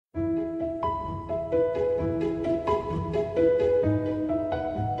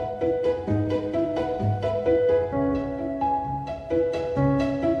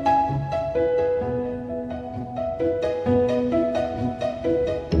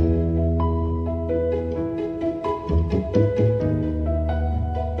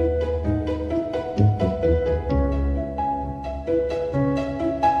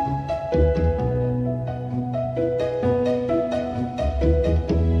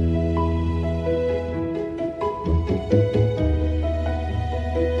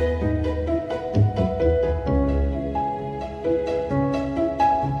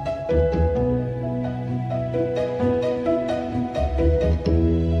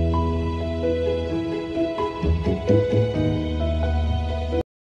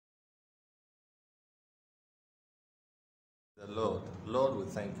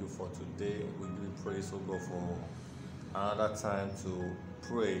for today. We give you praise, oh God, for another time to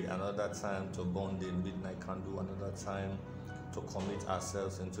pray, another time to burn the midnight candle, another time to commit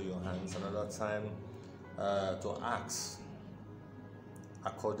ourselves into your hands, another time to ask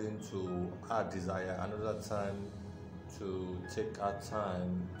according to our desire, another time to take our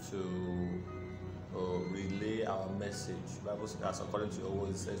time to relay our message. The Bible says, according to your word,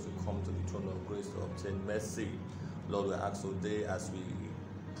 it says to come to the throne of grace to obtain mercy. Lord, we ask today as we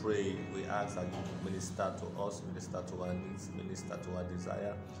pray, we ask that you minister to us, minister to our needs, minister to our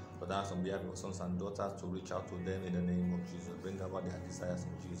desire. But ask on behalf of your sons and daughters to reach out to them in the name of Jesus. Bring about their desires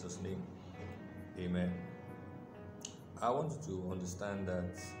in Jesus' name. Amen. I want you to understand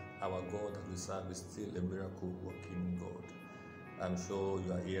that our God that we serve is still a miracle working God. I'm sure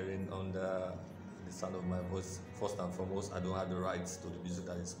you are hearing under the sound of my voice. First and foremost, I don't have the rights to the music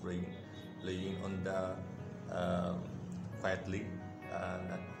that is playing under quietly,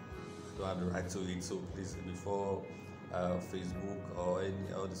 and I don't have the right to it. So please, before Facebook or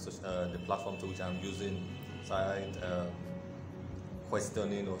any other the platform to which I'm using, side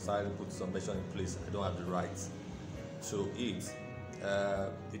questioning or side put some measure in place, I don't have the rights to it.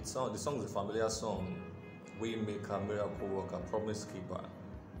 The song is a familiar song. We make a miracle worker, promise keeper,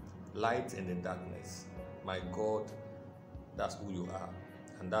 light in the darkness. My God, that's who you are.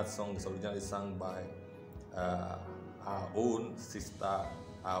 And that song is originally sung by our own sister,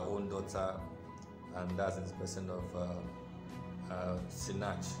 our own daughter, and that's in the person of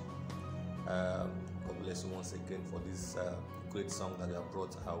Sinach. God bless you once again for this great song that you have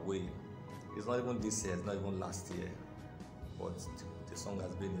brought our way. It's not even this year, it's not even last year, but the song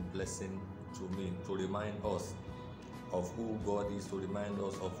has been a blessing to me to remind us of who God is, to remind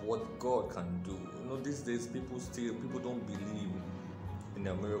us of what God can do. You know, these days people don't believe in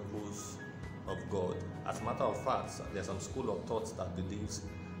the miracles of God. As a matter of fact, there's some school of thought that believes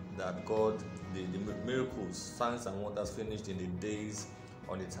that God, the miracles, signs and wonders finished in the days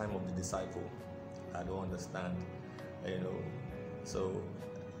on the time of the disciple. I don't understand, So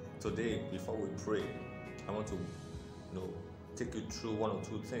today, before we pray, I want to, take you through one or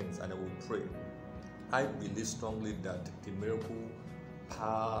two things, and I will pray. I believe strongly that the miracle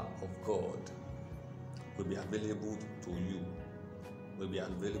power of God will be available to you, will be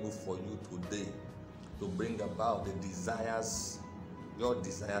available for you today to bring about the desires, your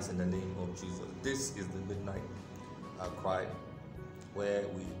desires in the name of Jesus. This is the midnight cry where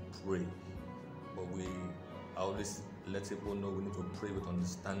we pray, but we always let people know we need to pray with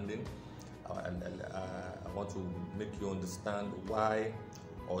understanding. I want to make you understand why,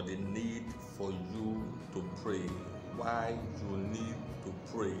 or the need for you to pray, why you need to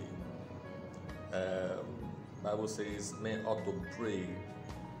pray. Bible says men ought to pray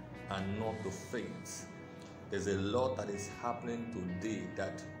and not to faint. There's a lot that is happening today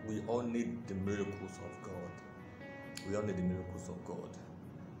that we all need the miracles of God. We all need the miracles of God.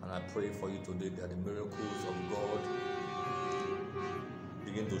 And I pray for you today that the miracles of God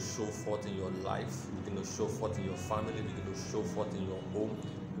begin to show forth in your life, begin to show forth in your family, begin to show forth in your home,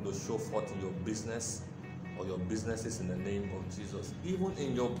 begin to show forth in your business or your businesses in the name of Jesus. Even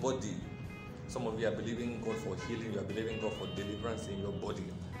in your body. Some of you are believing God for healing, you are believing God for deliverance in your body.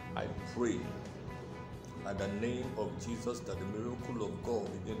 I pray at the name of Jesus that the miracle of God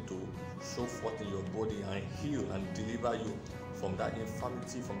begin to show forth in your body and heal and deliver you from that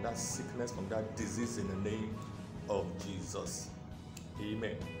infirmity, from that sickness, from that disease in the name of Jesus.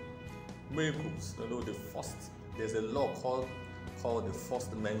 Amen. Miracles, there's a law called the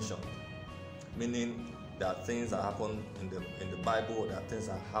first mention, meaning there are things that happen in the Bible, or there are things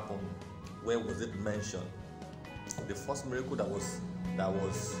that happen. Where was it mentioned? The first miracle that was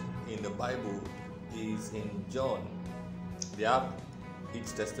in the Bible is in John. They have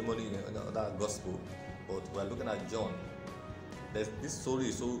each testimony in another gospel, but we're looking at John. This story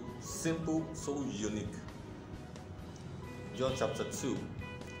is so simple, so unique. John chapter 2,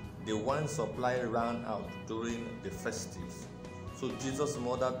 the wine supply ran out during the festives. So Jesus'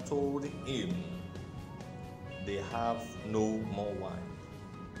 mother told him they have no more wine.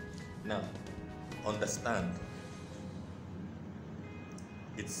 Now, understand,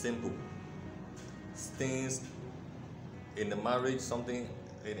 it's simple. Things in the marriage,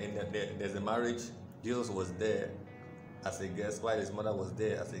 there's a marriage, Jesus was there as a guest while his mother was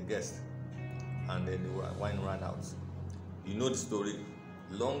there as a guest, and then the wine ran out. You know the story.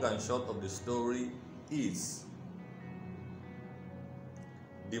 Long and short of the story is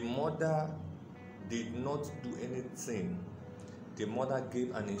the mother did not do anything. The mother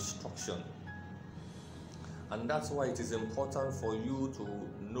gave an instruction. And that's why it is important for you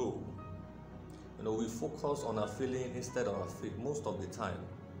to know. We focus on our feeling instead of our faith most of the time.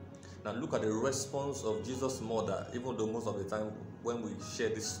 Now look at the response of Jesus' mother. Even though most of the time when we share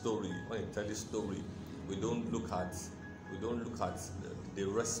this story, when we tell this story, we don't look at the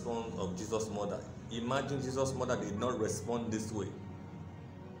response of Jesus' mother. Imagine Jesus' mother did not respond this way.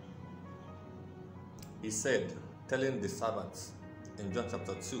 He said, telling the servants in John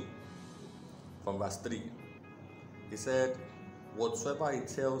chapter 2, from verse 3, he said, whatsoever he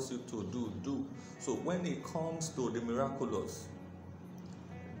tells you to do, do. So when it comes to the miraculous,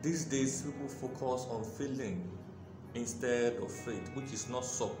 these days people focus on feeling instead of faith, which is not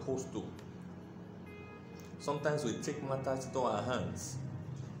supposed to. Sometimes we take matters into our hands.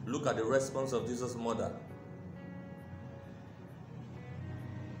 Look at the response of Jesus' mother.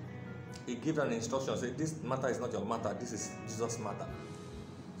 He gave an instruction, say, this matter is not your matter, this is Jesus' matter.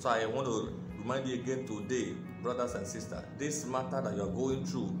 So I want to remind you again today, brothers and sisters, this matter that you are going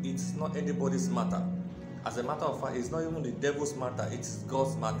through, it's not anybody's matter. As a matter of fact, it's not even the devil's matter, it's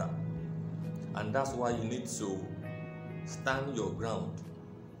God's matter. And that's why you need to stand your ground.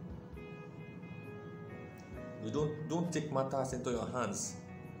 You don't take matters into your hands.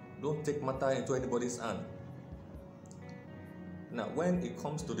 Don't take matter into anybody's hand. Now, when it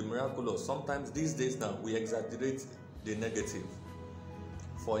comes to the miraculous, sometimes these days now we exaggerate the negative.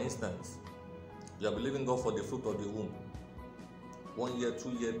 For instance, you are believing God for the fruit of the womb. 1 year, 2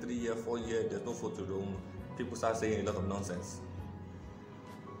 year, 3 year, 4 year, there's no fruit of the womb. People start saying a lot of nonsense.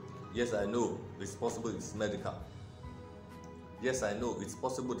 Yes, I know it's possible it's medical. Yes, I know it's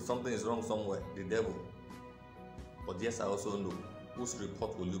possible something is wrong somewhere, the devil. But yes, I also know, whose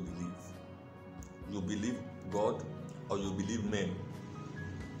report will you believe? You believe God or you believe men?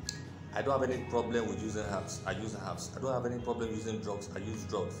 I don't have any problem with using herbs. I use herbs. I don't have any problem using drugs. I use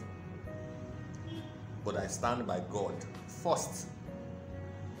drugs. But I stand by God first.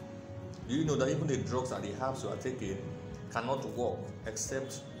 Do you know that even the drugs and the herbs you are taking cannot work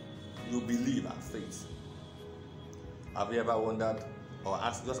except you believe and faith? Have you ever wondered or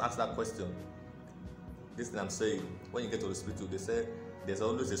just ask that question? This thing I'm saying, when you get to the hospital, they say there's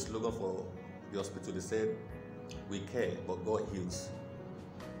always a slogan for the hospital. They say, we care, but God heals.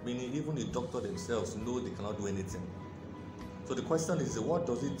 Meaning even the doctor themselves know they cannot do anything. So the question is, what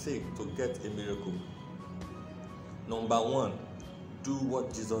does it take to get a miracle? Number one, do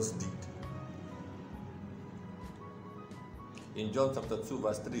what Jesus did. In John chapter 2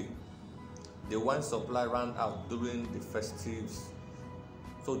 verse 3, the wine supply ran out during the festives.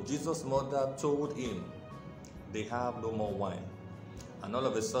 So Jesus' mother told him, they have no more wine. And all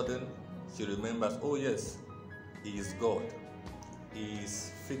of a sudden, she remembers, oh yes, he is God. He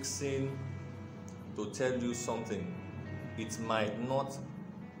is fixing to tell you something. It might not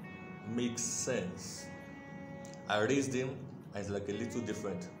make sense. I raised him, and it's like a little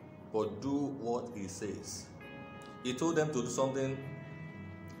different. But do what he says. He told them to do something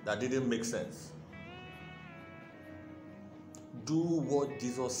that didn't make sense. Do what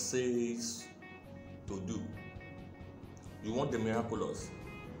Jesus says to do. You want the miraculous.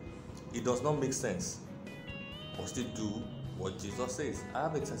 It does not make sense. But still do what Jesus says. I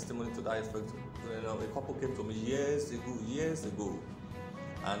have a testimony to that effect. A couple came to me years ago,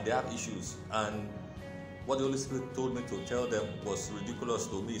 and they have issues. And what the Holy Spirit told me to tell them was ridiculous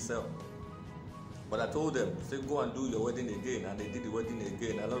to me itself. But I told them, say, go and do your wedding again. And they did the wedding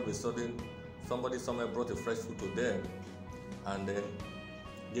again. And all of a sudden, somebody somewhere brought a fresh food to them. And then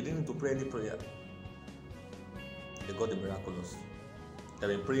they didn't need to pray any prayer. They got the miraculous. They've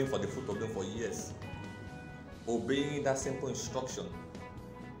been praying for the fruit of them for years, obeying that simple instruction.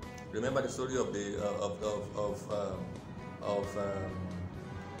 Remember the story of the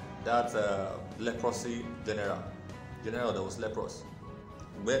leprosy general that was leprous.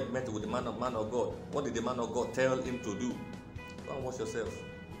 Met with the man of God. What did the man of God tell him to do? Go and wash yourself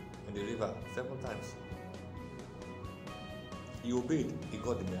in the river 7 times. He obeyed. He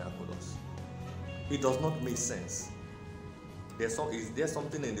got the miraculous. It does not make sense. Is there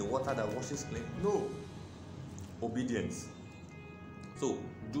something in the water that washes clean? No. Obedience. So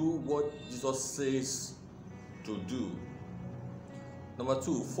do what Jesus says to do. Number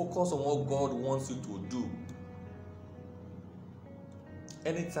 2, focus on what God wants you to do.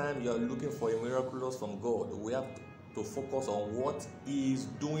 Anytime you are looking for a miraculous from God, we have to focus on what He is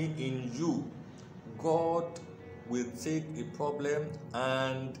doing in you. God will take a problem,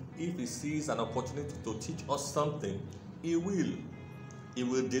 and if He sees an opportunity to teach us something, He will. He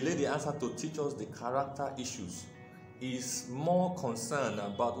will delay the answer to teach us the character issues. He is more concerned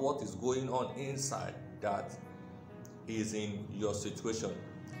about what is going on inside that is in your situation.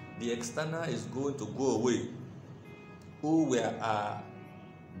 The external is going to go away. Who we are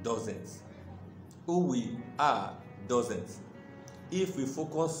doesn't. Who we are doesn't. If we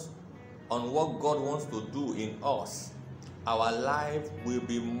focus on what God wants to do in us, our life will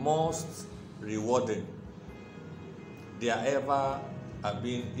be most rewarding there ever have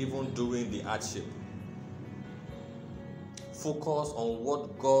been, even during the hardship. Focus on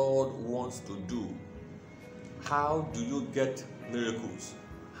what God wants to do. How do you get miracles?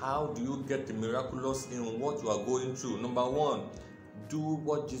 How do you get the miraculous in what you are going through? Number one, do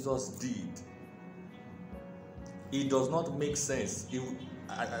what Jesus did. It does not make sense.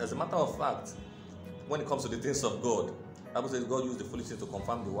 As a matter of fact, when it comes to the things of God, the Bible says God used the foolish things to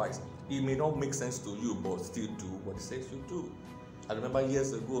confirm the wise. It may not make sense to you, but still do what He says you do. I remember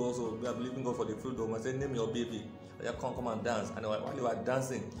years ago also, we are believing God for the freedom. I said, name your baby. I come and dance. And while they were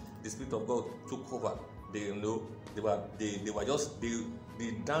dancing, the Spirit of God took over. The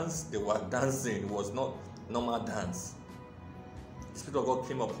dance they were dancing was not normal dance. The Spirit of God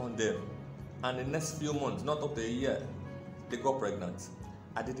came upon them, and the next few months, not up to a year, they got pregnant.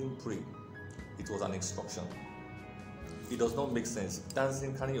 I didn't pray. It was an instruction. It does not make sense.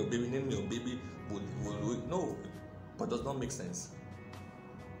 Dancing, carrying your baby, naming your baby no, but does not make sense.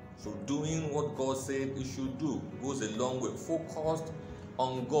 So doing what God said you should do goes a long way. Focused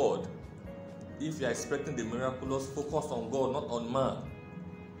on God. If you are expecting the miraculous, focus on God, not on man.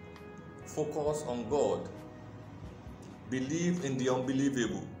 Focus on God. Believe in the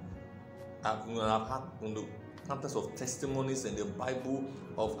unbelievable. I've had countless of testimonies in the Bible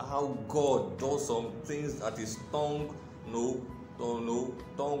of how God does some things that is tongue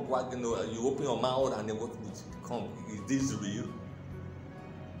wagging. You open your mouth and then what will come? Is this real?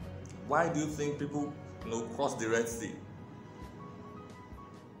 Why do you think people cross the Red Sea?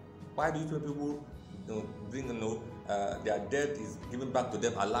 Why do you think people their death is given back to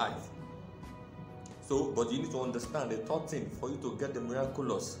them alive? So, but you need to understand the third thing for you to get the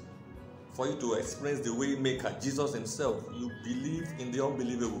miraculous, for you to experience the way maker, Jesus Himself, you believe in the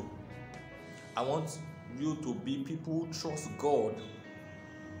unbelievable. I want you to be people who trust God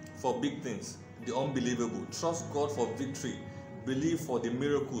for big things, the unbelievable. Trust God for victory. Believe for the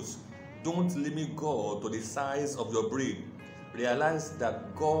miracles. Don't limit God to the size of your brain. Realize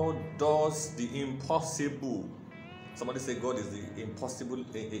that God does the impossible. Somebody say God is the impossible,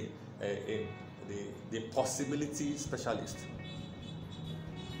 the possibility specialist.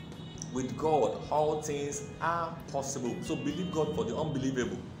 With God, all things are possible. So believe God for the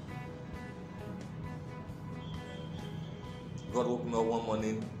unbelievable. God woke me up one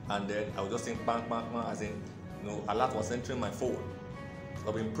morning and then I was just saying bang, bang, bang, as in, alert was entering my phone. So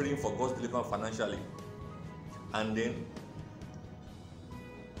I've been praying for God's deliverance financially. And then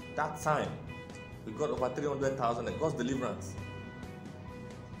that time, we got over 300,000 and God's deliverance.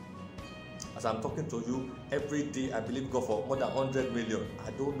 As I'm talking to you, every day I believe God for more than 100 million.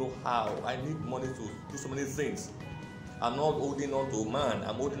 I don't know how. I need money to do so many things. I'm not holding on to man,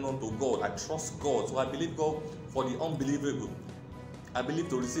 I'm holding on to God. I trust God. So I believe God for the unbelievable. I believe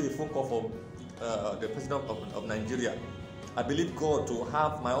to receive a phone call from the president of Nigeria. I believe God to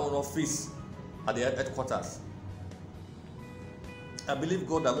have my own office at the headquarters. I believe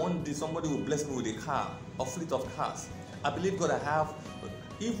God that one day somebody will bless me with a car, a fleet of cars. I believe God I have,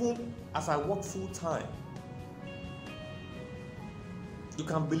 even as I work full time. You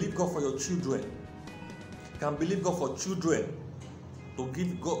can believe God for your children. You can believe God for children. To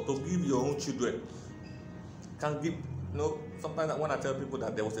give your own children. You can give, sometimes when I tell people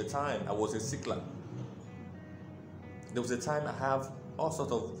that there was a time I was a sickler. There was a time I have all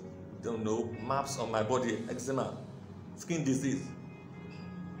sorts of, maps on my body, eczema, skin disease.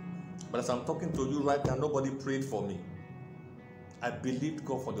 But as I'm talking to you right now, nobody prayed for me. I believed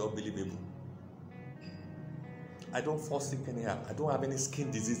God for the unbelievable. I don't fall sick anyhow. I don't have any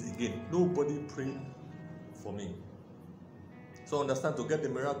skin disease again. Nobody prayed for me. So understand, to get the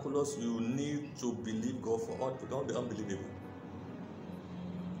miraculous, you need to believe God for all the unbelievable.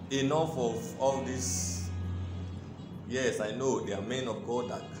 Enough of all this. Yes, I know there are men of God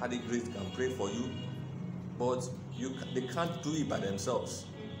that carry grace, can pray for you, but they can't do it by themselves.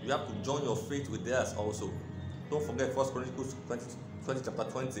 You have to join your faith with theirs also. Don't forget 1 Chronicles 20 chapter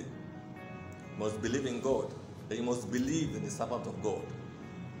 20. You must believe in God. Then you must believe in the servant of God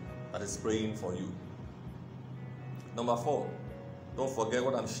that is praying for you. Number 4, don't forget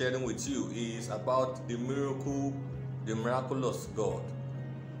what I'm sharing with you is about the miraculous God.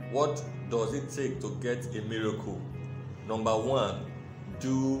 What does it take to get a miracle? Number 1,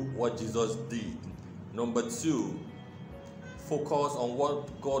 do what Jesus did. Number 2, focus on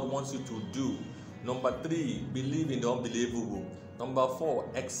what God wants you to do. Number 3, believe in the unbelievable. Number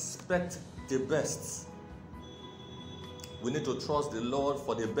 4, expect the best. We need to trust the Lord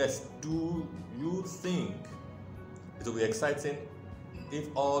for the best. Do you think it will be exciting if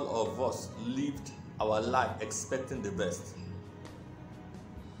all of us lived our life expecting the best.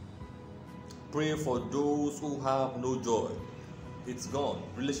 Pray for those who have no joy. It's gone.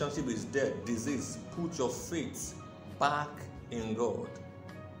 Relationship is dead. Disease. Put your faith back in God.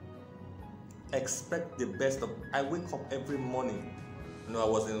 Expect the best of. I wake up every morning. You know,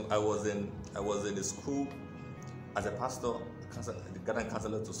 I was in the school as a pastor, gathering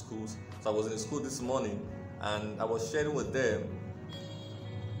counselor to schools. So I was in the school this morning, and I was sharing with them.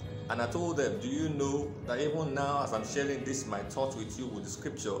 And I told them, do you know that even now, as I'm sharing this, my thoughts with you with the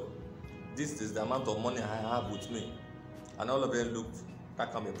scripture, this is the amount of money I have with me. And all of them looked,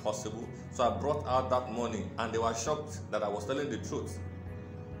 that can be possible. So I brought out that money, and they were shocked that I was telling the truth.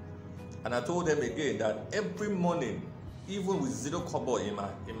 And I told them again that every morning, even with 0 kobo in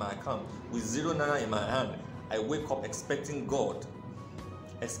my account, with 0 naira in my hand, I wake up expecting God,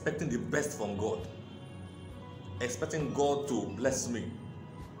 expecting the best from God, expecting God to bless me.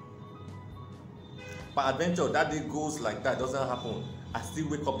 But adventure, that day goes like that, doesn't happen. I still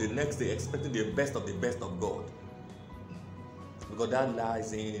wake up the next day expecting the best of God. Because that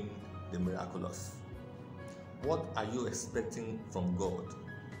lies in the miraculous. What are you expecting from God?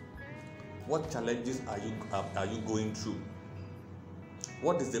 What challenges are you going through?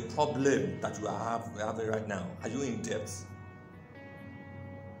 What is the problem that you are having right now? Are you in debt?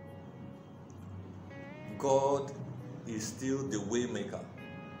 God is still the way maker,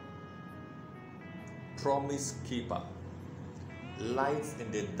 promise keeper, light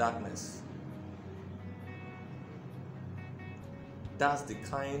in the darkness. That's the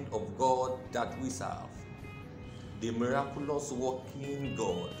kind of God that we serve, the miraculous working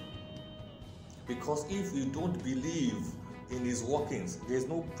God. Because if you don't believe in his workings, there's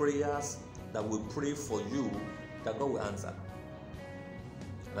no prayers that will pray for you that God will answer.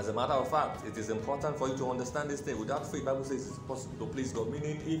 As a matter of fact, it is important for you to understand this thing. Without faith, the Bible says it's possible to please God.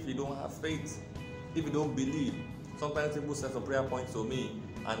 Meaning, if you don't have faith, if you don't believe, sometimes people send some prayer points to me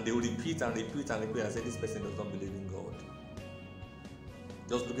and they will repeat and say, this person does not believe in God.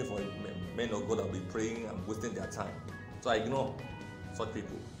 Just looking for men of God that will be praying and wasting their time. So I ignore such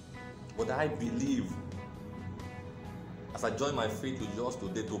people. But I believe, as I join my faith with yours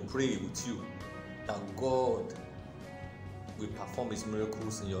today to pray with you, that God will perform his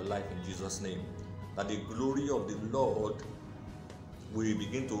miracles in your life in Jesus' name. That the glory of the Lord will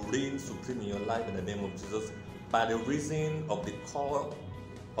begin to reign supreme in your life in the name of Jesus, by the reason of the call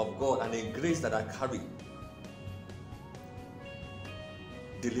of God and the grace that I carry.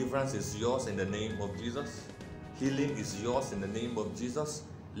 Deliverance is yours in the name of Jesus. Healing is yours in the name of Jesus.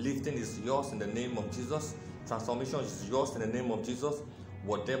 Lifting is yours in the name of Jesus. Transformation is yours in the name of Jesus.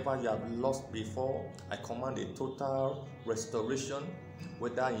 Whatever you have lost before, I command a total restoration,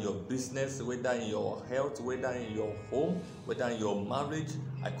 whether in your business, whether in your health, whether in your home, whether in your marriage.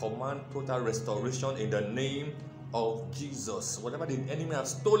 I command total restoration in the name of Jesus. Whatever the enemy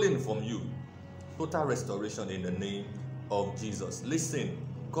has stolen from you, total restoration in the name of Jesus. Listen,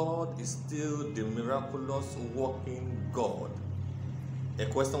 God is still the miraculous working God. A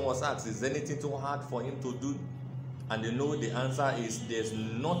question was asked, is anything too hard for him to do? And you know the answer is, there's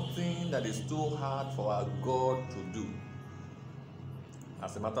nothing that is too hard for our God to do.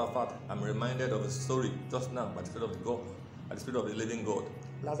 As a matter of fact, I'm reminded of a story just now by the Spirit of God, by the Spirit of the living God.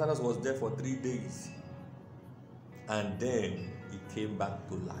 Lazarus was there for 3 days, and then he came back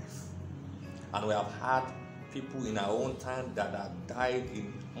to life. And we have had people in our own time that have died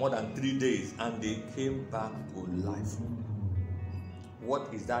in more than 3 days, and they came back to life.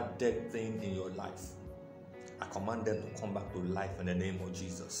 What is that dead thing in your life? I command them to come back to life in the name of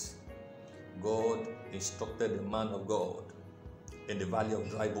Jesus. God instructed the man of God in the valley of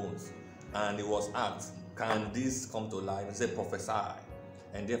dry bones, and he was asked, can this come to life? He said, prophesy.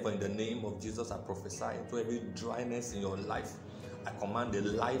 And therefore, in the name of Jesus, I prophesy into every dryness in your life. I command the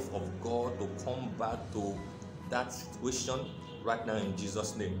life of God to come back to that situation right now in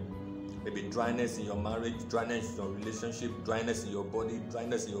Jesus' name. Maybe dryness in your marriage, dryness in your relationship, dryness in your body,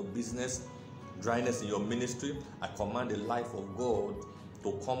 dryness in your business, dryness in your ministry. I command the life of God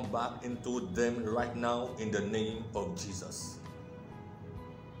to come back into them right now in the name of Jesus.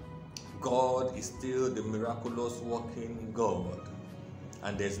 God is still the miraculous working God,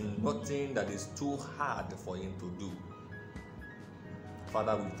 and there's nothing that is too hard for him to do.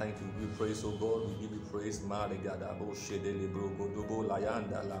 Father, we thank you, we praise, oh God, we give you praise.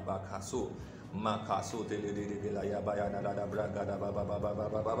 Makaso telelele la yabaya da braga da baba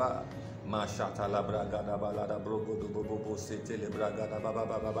baba mashata la braga da balada brogo do bobo setele braga da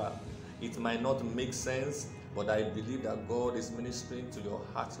baba. It might not make sense, but I believe that God is ministering to your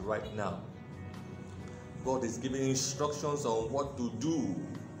heart right now. God is giving instructions on what to do.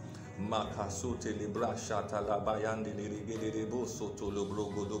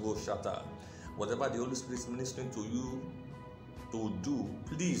 Whatever the Holy Spirit is ministering to you to do,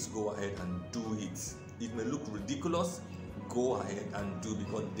 please go ahead and do it. It may look ridiculous, go ahead and do,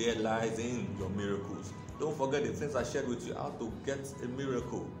 because there lies in your miracles. Don't forget the things I shared with you, how to get a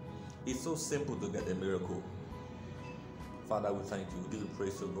miracle. It's so simple to get a miracle. Father, we thank you. We give you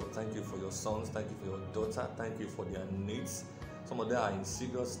praise, O God. Thank you for your sons. Thank you for your daughter. Thank you for their needs. Some of them are in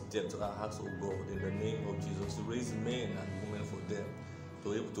serious debt to our hearts, O God. In the name of Jesus, raise men and women for them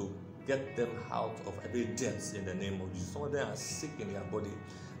to be able to get them out of every debt in the name of Jesus. Some of them are sick in their body.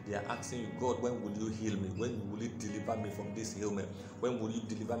 They are asking you, God, when will you heal me? When will you deliver me from this ailment? When will you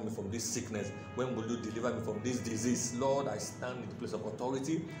deliver me from this sickness? When will you deliver me from this disease? Lord, I stand in the place of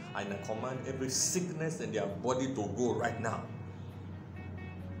authority and I command every sickness in their body to go right now.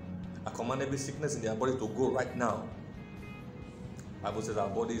 I command every sickness in their body to go right now. The Bible says our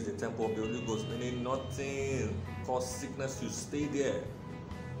body is the temple of the Holy Ghost, meaning nothing cause sickness to stay there.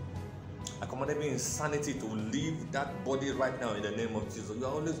 I command every insanity to leave that body right now in the name of Jesus. You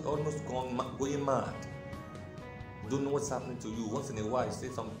are almost going mad. Don't know what's happening to you. Once in a while,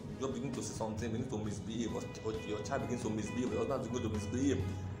 you begin to say something, begin to misbehave, or your child begins to misbehave, your husband is going to misbehave.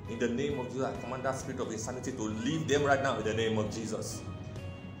 In the name of Jesus, I command that spirit of insanity to leave them right now in the name of Jesus.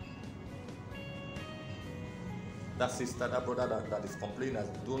 That sister, that brother that is complaining,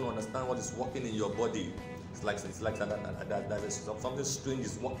 that don't understand what is working in your body. It's like that something strange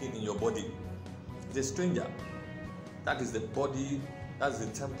is working in your body. It's a stranger. That is the body, that is the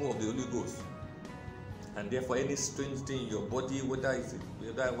temple of the Holy Ghost. And therefore, any strange thing in your body, whether it's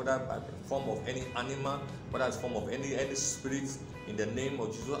whether by form of any animal, whether it's form of any spirit, in the name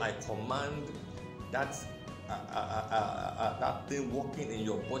of Jesus, I command that that thing working in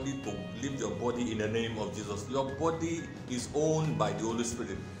your body to leave your body in the name of Jesus. Your body is owned by the Holy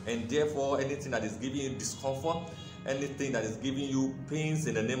Spirit, and therefore anything that is giving you discomfort, anything that is giving you pains,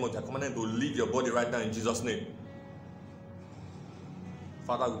 in the name of Jesus, I command them to leave your body right now in Jesus' name.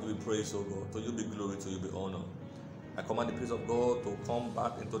 Father, we give you praise, O God. To you be glory, to you be honor. I command the peace of God to come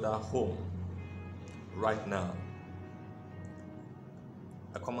back into that home right now.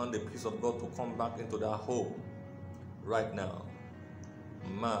 I command the peace of God to come back into that home right now.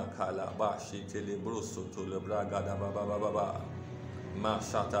 Ma kalabashi telebroso to lebraga da baba baba. Ma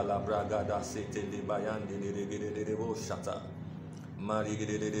shata la braga da sete de bayande de de de bo shata. Ma de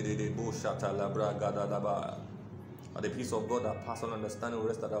de bo shata la braga da ba. And the peace of God that passes understanding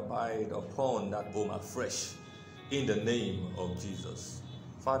rest that abide upon that home afresh in the name of Jesus.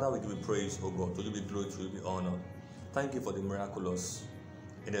 Father, we give you praise, O God. To you be glory, to you be honor. Thank you for the miraculous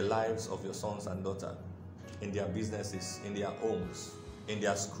in the lives of your sons and daughters, in their businesses, in their homes, in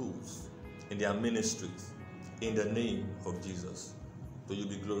their schools, in their ministries, in the name of Jesus. To you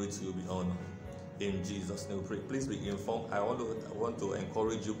be glory, to you be honor. In Jesus' name we pray. Please be informed. I want to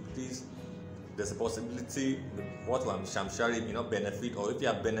encourage you, please. There's a possibility what I'm sharing may not benefit, or if you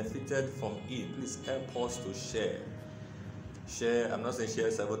have benefited from it, please help us to share. Share, I'm not saying share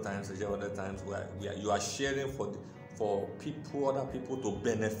several times, share other times, where you are sharing for people, other people to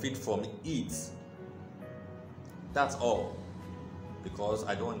benefit from it. That's all. Because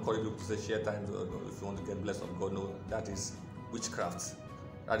I don't encourage you to say share times if you want to get blessed of God. No, that is witchcraft.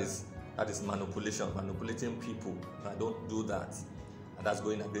 That is manipulation, manipulating people. I don't do that. And that's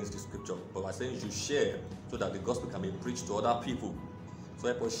going against the scripture. But I'm saying you should share so that the gospel can be preached to other people. So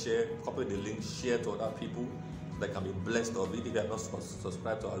help us share, copy the link, share to other people so they can be blessed of it. If you are not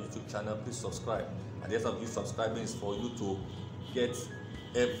subscribed to our YouTube channel, please subscribe. And the essence of you subscribing is for you to get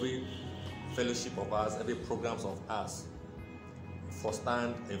every fellowship of ours, every programs of ours,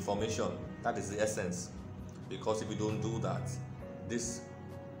 first-hand information. That is the essence. Because if you don't do that, this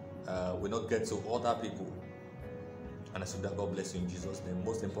will not get to other people. And I say that God bless you in Jesus' name.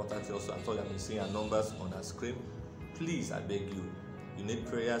 Most importantly, also, I'm sorry I've been seeing our numbers on our screen. Please, I beg you, you need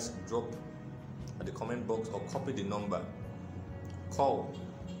prayers, drop at the comment box or copy the number. Call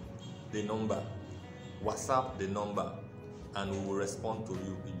the number, WhatsApp the number, and we will respond to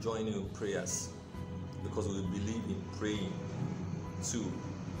you. We join you in prayers because we believe in praying too.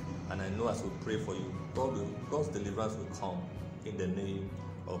 And I know as we pray for you, God's deliverance will come in the name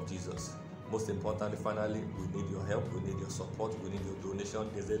of Jesus. Most importantly, finally, we need your help, we need your support, we need your donation.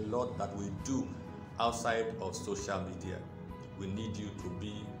 There's a lot that we do outside of social media. We need you to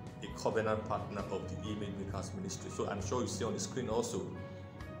be a covenant partner of the Image Makers Ministry. So I'm sure you see on the screen also,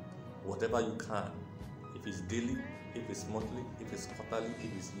 whatever you can, if it's daily, if it's monthly, if it's quarterly,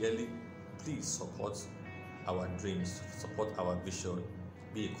 if it's yearly, please support our dreams, support our vision,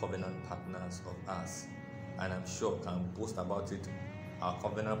 be a covenant partners of us and I'm sure can boast about it. Our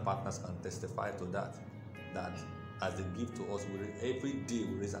covenant partners can testify to that. That as they give to us, every day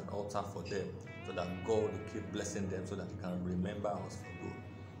we raise an altar for them, so that God will keep blessing them, so that He can remember us for good.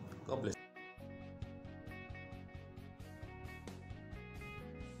 God bless.